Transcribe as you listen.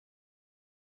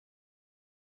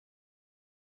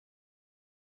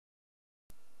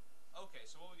Okay,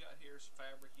 so what we got here is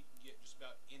fabric you can get just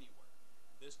about anywhere.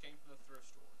 This came from the thrift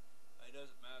store. It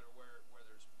doesn't matter where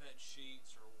there's bed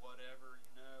sheets or whatever,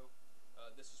 you know.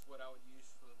 This is what I would use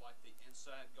for like the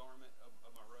inside garment of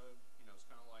my robe. You know, it's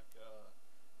kind of like the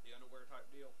underwear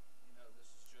type deal. You know, this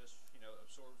is just, you know,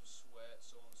 absorbs the sweat,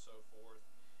 so on and so forth.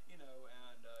 You know,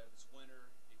 and if it's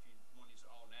winter, if you want to use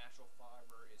all natural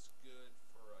fiber, it's good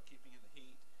for keeping in the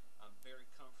heat. I'm very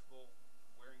comfortable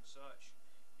wearing such.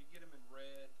 You get them in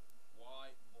red,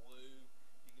 white, blue.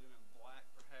 You get them in black,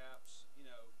 perhaps. You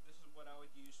know, this is what I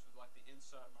would use for like the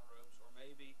inside of my robes, or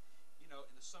maybe, you know,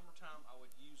 in the summertime I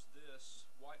would use this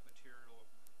white material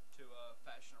to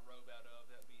fashion a robe out of.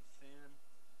 That'd be thin,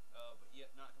 but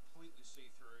yet not completely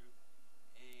see-through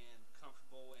and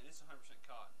comfortable, and it's 100%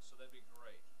 cotton, so that'd be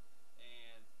great.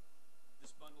 And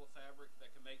this bundle of fabric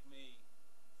that can make me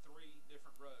 3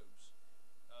 different robes,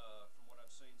 from what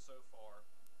I've seen so far,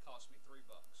 cost me $3.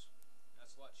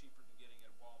 That's a lot cheaper than getting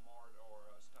at Walmart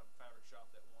or some type of fabric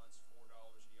shop that wants $4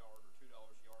 a yard or $2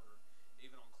 a yard, or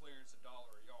even on clearance $1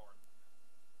 a yard.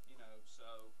 You know,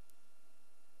 so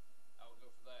I would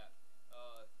go for that.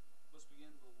 Let's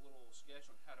begin with a little sketch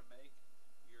on how to make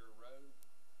your robe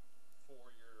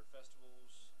for your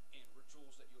festivals and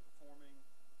rituals that you're performing,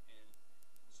 and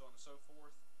so on and so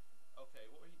forth. Okay,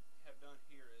 what we have done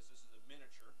here is this is a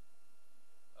miniature.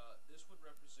 This would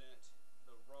represent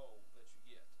the roll that you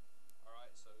get.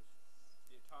 Alright, so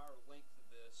the entire length of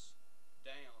this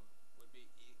down would be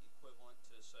equivalent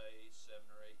to, say, 7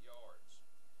 or 8 yards.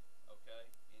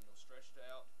 Okay, and you'll stretch it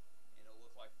out and it'll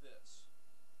look like this.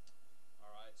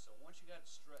 Alright, so once you got it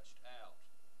stretched out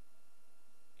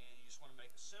and you just want to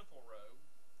make a simple robe,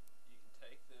 you can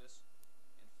take this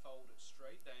and fold it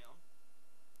straight down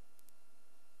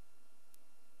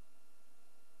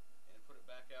and put it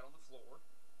back out on the floor.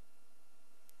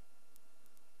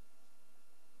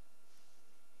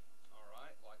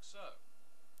 Alright, like so.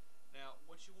 Now,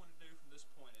 what you want to do from this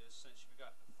point is, since you've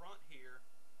got the front here,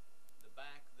 the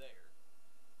back there,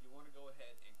 you want to go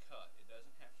ahead and cut. It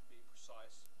doesn't have to be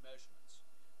precise measurements.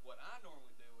 What I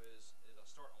normally do is I'll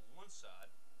start on one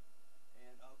side,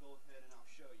 and I'll go ahead and I'll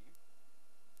show you.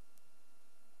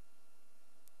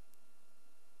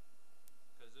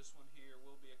 Because this one here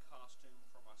will be a costume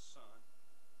for my son.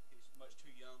 He's much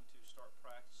too young to start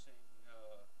practicing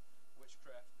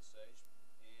witchcraft at this age,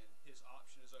 and his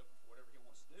option is open for whatever he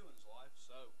wants to do in his life,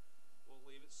 so we'll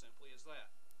leave it simply as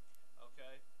that.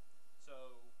 Okay,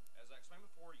 so as I explained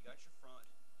before, you got your front,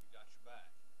 you got your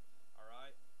back.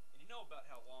 Alright, and you know about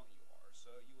how long you are,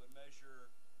 so you would measure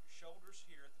your shoulders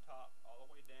here at the top all the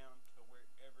way down to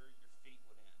wherever your feet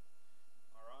would end.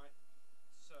 Alright,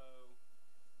 so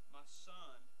my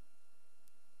son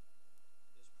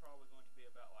is probably going to be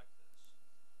about like this.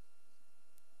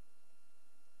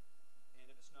 And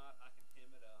if it's not, I can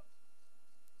hem it up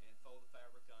and fold the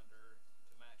fabric under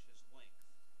to match his length.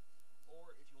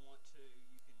 Or if you want to,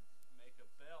 you can make a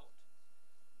belt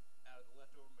out of the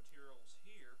leftover materials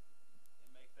here and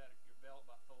make that your belt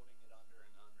by folding it under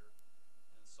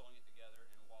and sewing it together,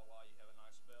 and voila, you have a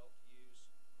nice belt to use.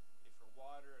 If you're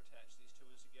wider, attach these two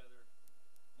ends together,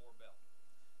 more belt.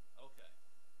 Okay,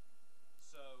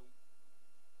 so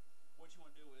what you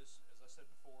want to do is, as I said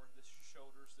before, this is your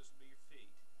shoulders, this will be your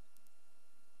feet.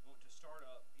 You want to start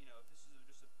up, you know, if this is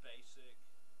just a basic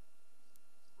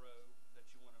robe that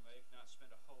you want to make, not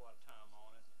spend a whole lot of time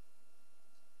on it,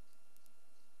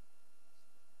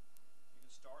 you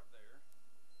can start there.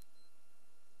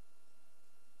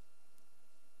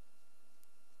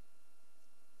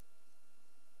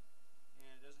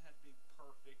 And it doesn't have to be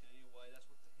perfect in any way. That's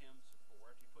what the hems are for.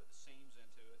 After you put the seams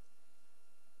into it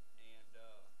and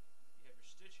you have your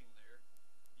stitching there,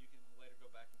 you can later go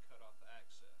back and cut off the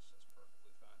excess. That's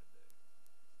perfectly fine to do.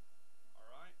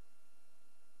 Alright?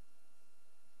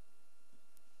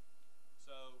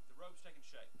 So the robe's taking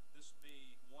shape. This would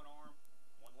be one arm,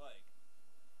 one leg.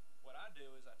 What I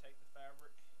do is I take the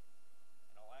fabric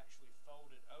and I'll actually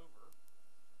fold it over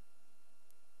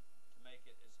to make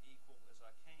it as equal as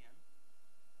I can,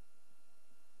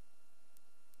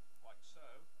 like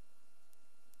so.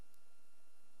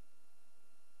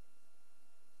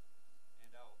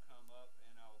 And I will come up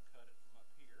and I will cut it from up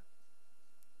here.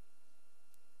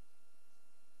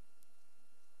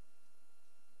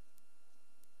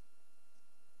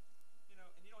 You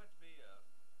know, and you don't have to be a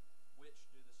witch to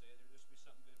do this either. This would be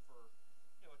something good for,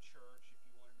 you know, a church if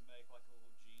you wanted to make like a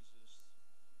little Jesus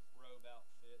robe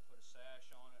outfit, put a sash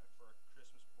on it for a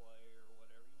Christmas play or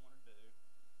whatever you want to do.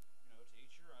 You know, to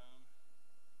each your own.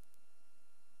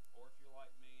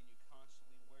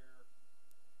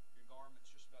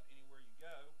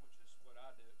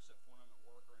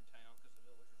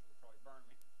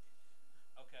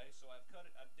 So I've cut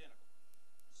it identical.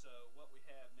 So what we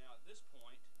have now at this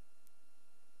point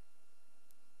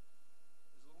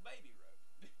is a little baby robe.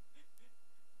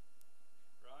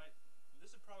 Right? And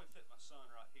this would probably fit my son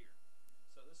right here.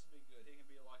 So this would be good. He can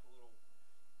be like a little,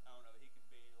 I don't know, he could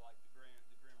be like the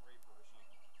Grim Reaper or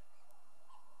something.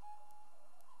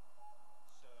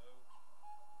 So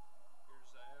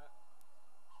here's that.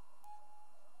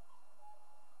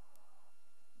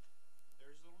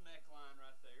 There's a little neckline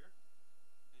right there,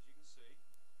 as you can see.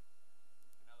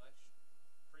 Now that's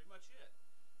pretty much it.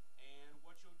 And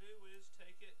what you'll do is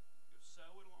take it, you'll sew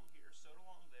it along here, sew it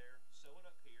along there, sew it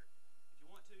up here. If you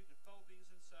want to, you can fold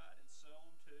these inside and sew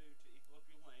them to equal up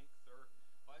your length, or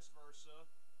vice versa.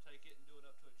 Take it and do it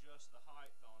up to adjust the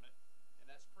height on it, and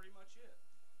that's pretty much it.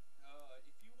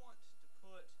 If you want to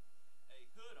put a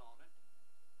hood on it,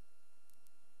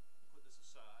 put this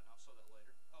aside, and I'll sew that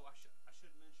later. Oh, I should mention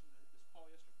that this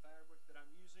polyester fabric that I'm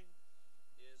using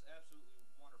is absolutely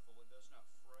wonderful. It does not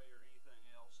fray or anything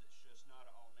else. It's just not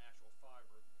an all-natural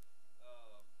fiber,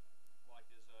 like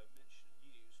is mentioned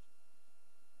and used,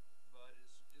 but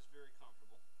is very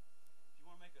comfortable. If you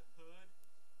want to make a hood,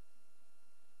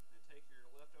 then take your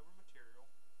leftover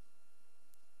material.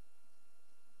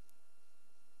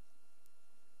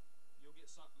 You'll get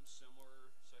something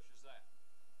similar, such as that,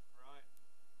 right?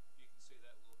 You can see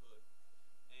that little hood.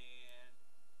 And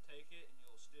take it and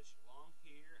you'll stitch it along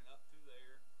here and up through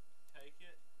there. Take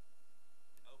it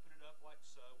and open it up like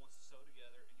so, once it's sewed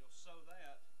together, and you'll sew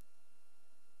that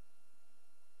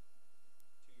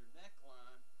to your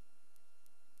neckline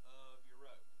of your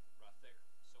robe right there.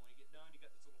 So when you get done, you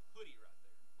got this little hoodie right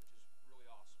there, which is really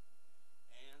awesome.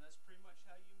 And that's pretty much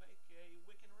how you make a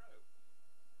Wiccan robe,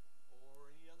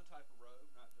 or any other type of robe,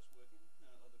 not just Wiccan,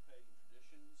 other pagan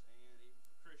traditions, and even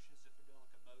for Christians if they're doing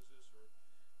like a Moses or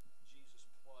Jesus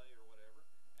play or whatever.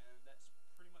 And that's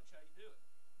pretty much how you do it.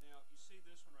 Now, you see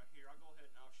this one right here. I'll go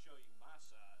ahead and I'll show you my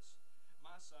size.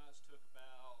 My size took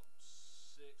about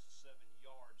 6 to 7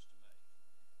 yards to make,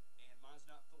 and mine's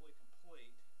not fully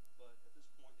complete, but at this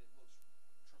point it looks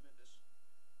tremendous.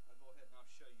 I'll go ahead and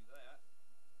I'll show you that.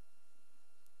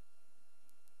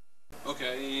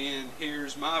 Okay, and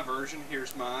here's my version.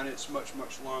 Here's mine. It's much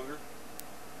longer.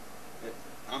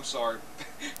 I'm sorry.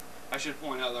 I should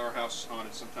point out that our house is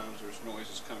haunted. Sometimes there's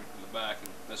noises coming from the back, and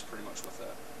that's pretty much what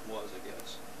that was, I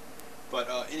guess. But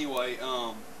anyway,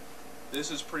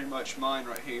 this is pretty much mine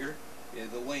right here. Yeah,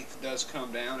 the length does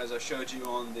come down, as I showed you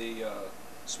on the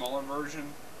smaller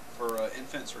version for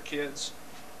infants or kids.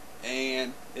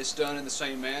 And it's done in the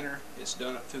same manner. It's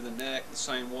done up through the neck the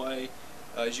same way.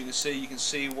 As you can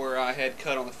see where I had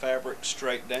cut on the fabric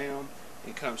straight down.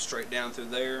 It comes straight down through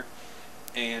there,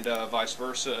 and vice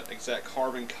versa, exact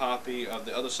carbon copy of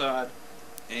the other side.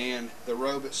 And the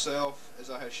robe itself, as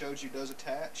I had showed you, does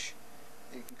attach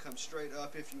and can come straight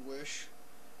up if you wish.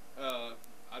 I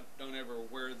don't ever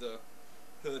wear the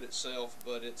hood itself,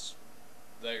 but it's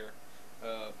there.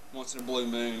 Once in a blue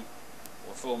moon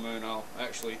or full moon, I'll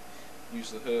actually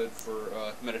use the hood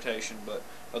for meditation, but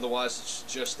otherwise it's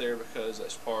just there because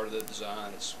that's part of the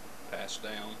design. It's passed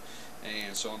down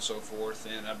and so on and so forth,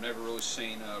 and I've never really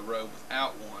seen a robe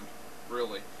without one,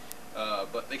 really,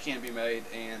 but they can be made,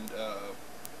 and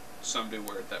some do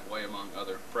wear it that way among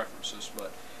other preferences.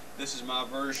 But this is my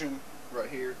version right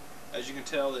here. As you can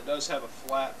tell, it does have a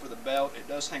flap for the belt. It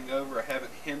does hang over. I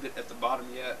haven't hemmed it at the bottom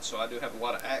yet, so I do have a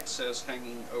lot of access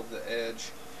hanging over the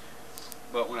edge.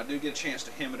 But when I do get a chance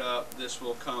to hem it up, this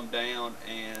will come down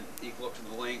and equal up to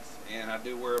the length. And I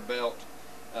do wear a belt,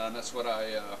 and that's what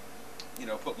I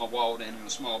put my wallet in a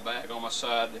small bag on my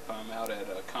side if I'm out at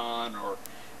a con, or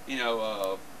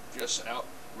just out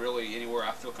really anywhere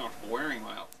I feel comfortable wearing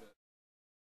my outfit.